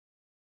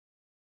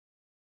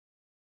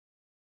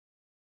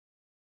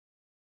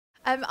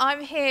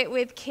I'm here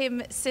with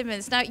Kim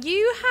Simmons. Now,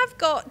 you have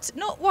got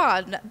not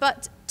one,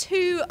 but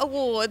 2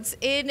 awards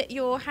in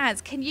your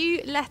hands. Can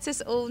you let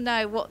us all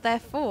know what they're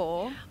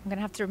for? I'm going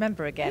to have to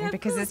remember again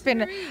because course, it's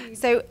been agreed.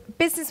 so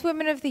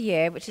Businesswoman of the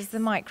Year, which is the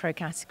micro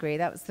category,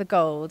 that was the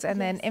gold,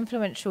 and then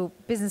Influential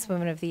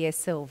Businesswoman of the Year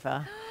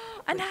silver.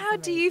 And which is how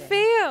do you amazing.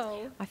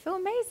 feel? I feel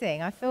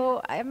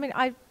amazing.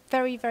 I'm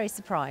very, very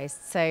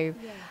surprised. So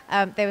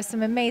there were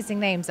some amazing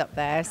names up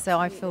there. So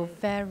I feel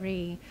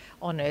very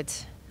honoured.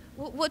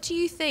 What do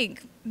you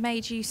think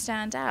made you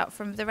stand out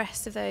from the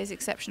rest of those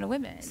exceptional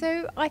women?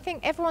 So I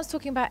think everyone's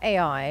talking about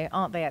AI,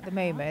 aren't they, at the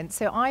moment?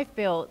 So I've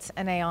built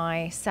an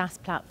AI SaaS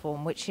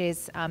platform, which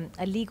is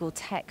a legal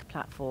tech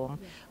platform,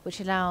 which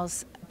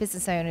allows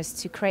business owners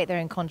to create their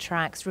own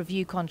contracts,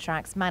 review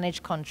contracts,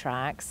 manage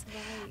contracts.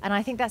 And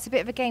I think that's a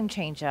bit of a game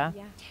changer.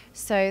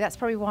 So that's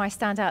probably why I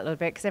stand out a little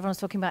bit, because everyone's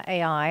talking about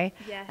AI.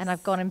 And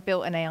I've gone and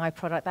built an AI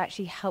product that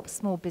actually helps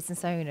small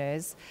business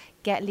owners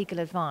get legal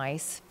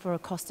advice for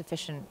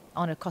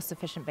on a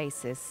cost-efficient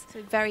basis.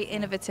 So very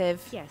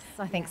innovative. Yes,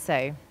 I think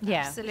so.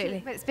 Yeah,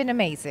 Absolutely. It's been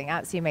amazing,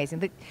 absolutely amazing.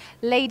 The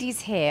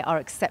ladies here are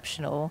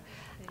exceptional,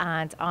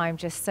 and I'm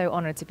just so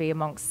honoured to be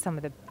amongst some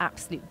of the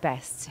absolute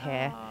best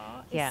here.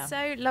 It's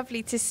so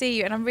lovely to see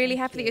you, and I'm really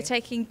happy that you're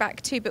taking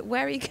back 2, but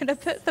where are you going to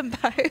put them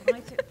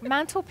both?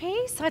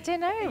 Mantelpiece? I don't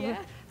know.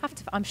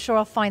 I'm sure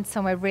I'll find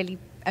somewhere really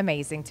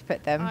amazing to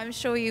put them. I'm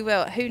sure you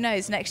will. Who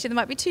knows? Next year there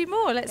might be 2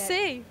 more. Let's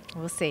see.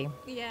 We'll see.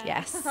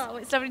 Yes. Oh,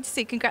 it's lovely to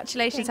see.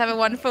 Congratulations. Have a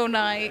wonderful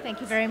night.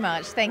 Thank you very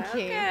much. Thank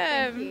you.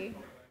 Welcome. Thank you.